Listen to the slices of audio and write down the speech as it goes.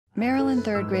Maryland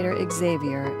third grader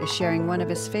Xavier is sharing one of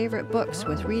his favorite books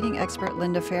with reading expert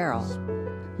Linda Farrell.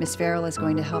 Miss Farrell is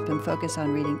going to help him focus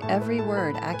on reading every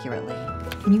word accurately.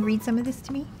 Can you read some of this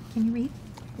to me? Can you read?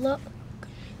 Look,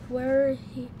 we're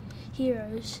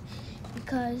heroes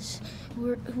because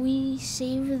we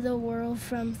save the world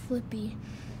from Flippy.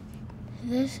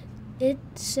 It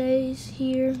says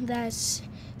here that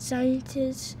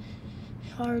scientists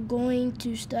are going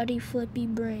to study Flippy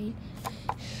brain.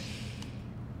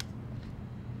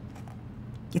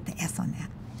 Get the S on that.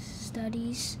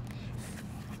 Studies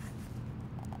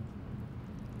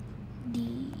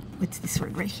What's this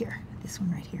word right here? This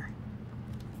one right here.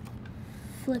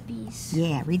 Flippies.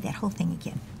 Yeah, read that whole thing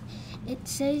again. It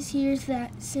says here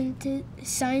that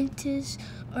scientists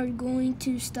are going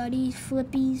to study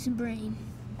Flippy's brain.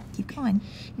 Keep going.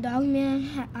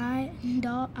 Dogman, I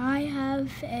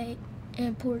have an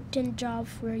important job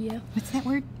for you. What's that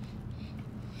word?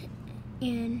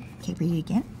 And Okay, read it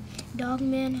again.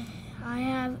 Dogman, I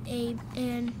have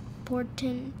an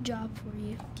important job for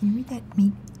you. Can you read that?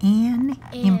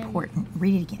 Important.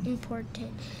 Read it again.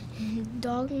 Important.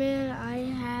 Dogman, I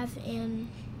have an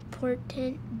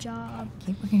important job.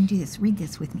 Okay, we're going to do this. Read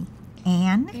this with me.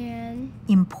 And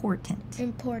important.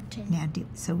 Important. Now do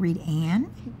so. Read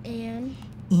And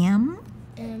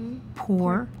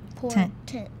important.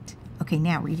 Okay,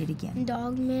 now read it again.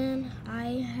 Dogman,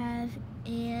 I have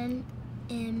an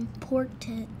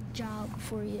important job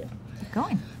for you. Keep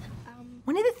going.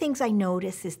 One of the things I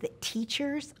notice is that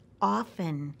teachers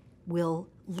often will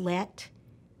let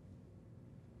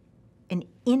an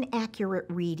inaccurate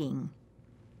reading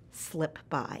slip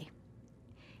by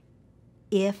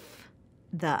if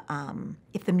the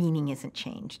meaning isn't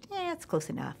changed. Yeah, it's close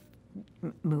enough.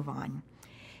 Move on.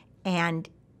 And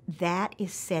that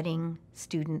is setting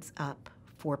students up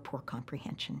for poor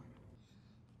comprehension.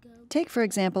 Take, for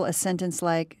example, a sentence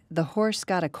like, "The horse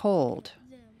got a cold."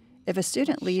 If a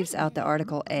student leaves out the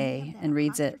article A and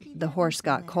reads it, "The horse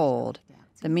got cold,"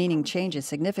 the meaning changes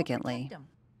significantly.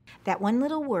 That one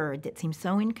little word that seems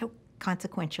so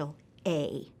inconsequential,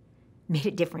 A, made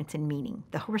a difference in meaning.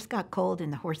 The horse got cold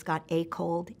and the horse got a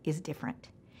cold is different.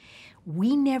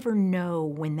 We never know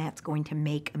when that's going to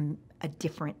make a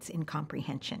difference in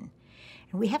comprehension.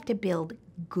 And we have to build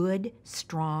good,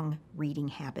 strong reading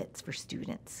habits for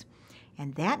students.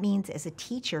 And that means as a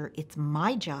teacher, it's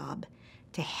my job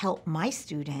to help my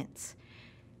students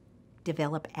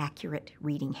develop accurate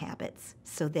reading habits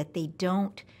so that they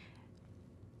don't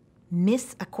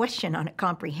miss a question on a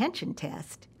comprehension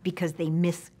test because they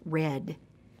misread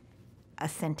a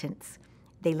sentence.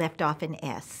 They left off an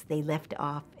S. They left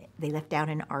out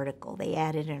an article. They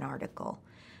added an article.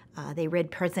 They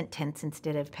read present tense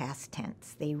instead of past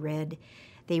tense. They read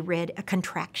a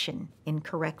contraction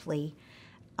incorrectly.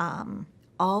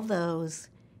 All those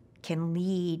can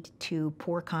lead to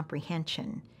poor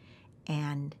comprehension,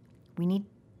 and we need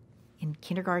in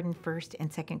kindergarten, first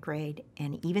and second grade,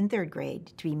 and even third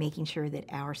grade, to be making sure that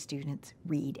our students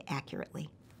read accurately.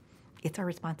 It's our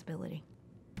responsibility.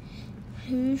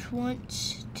 Who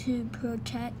wants to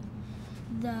protect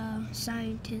the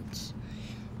scientists?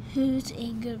 Who's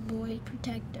a good boy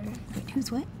protector? Wait,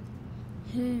 who's what?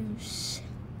 Who's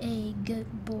a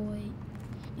good boy?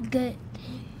 Good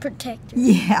protector.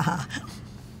 Yeah.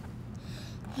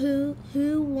 Who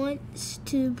wants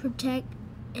to protect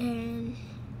and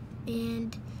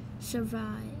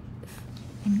survive?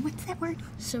 And what's that word?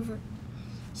 Survive.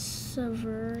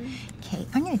 Okay,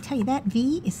 I'm going to tell you that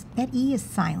E is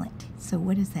silent. So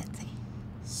what does that say?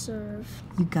 Serve.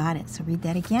 You got it. So read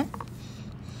that again.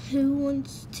 Who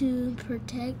wants to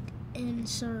protect and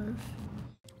serve?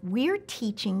 We're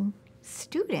teaching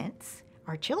students,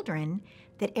 our children,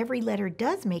 that every letter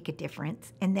does make a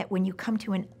difference, and that when you come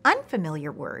to an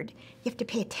unfamiliar word, you have to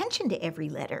pay attention to every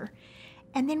letter.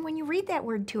 And then when you read that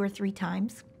word 2 or 3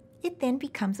 times, it then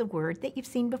becomes a word that you've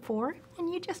seen before,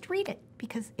 and you just read it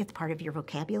because it's part of your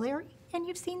vocabulary and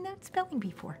you've seen that spelling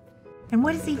before. And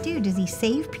what does he do? Does he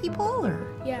save people or?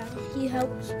 Yeah, he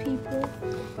helps people.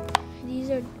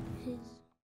 These are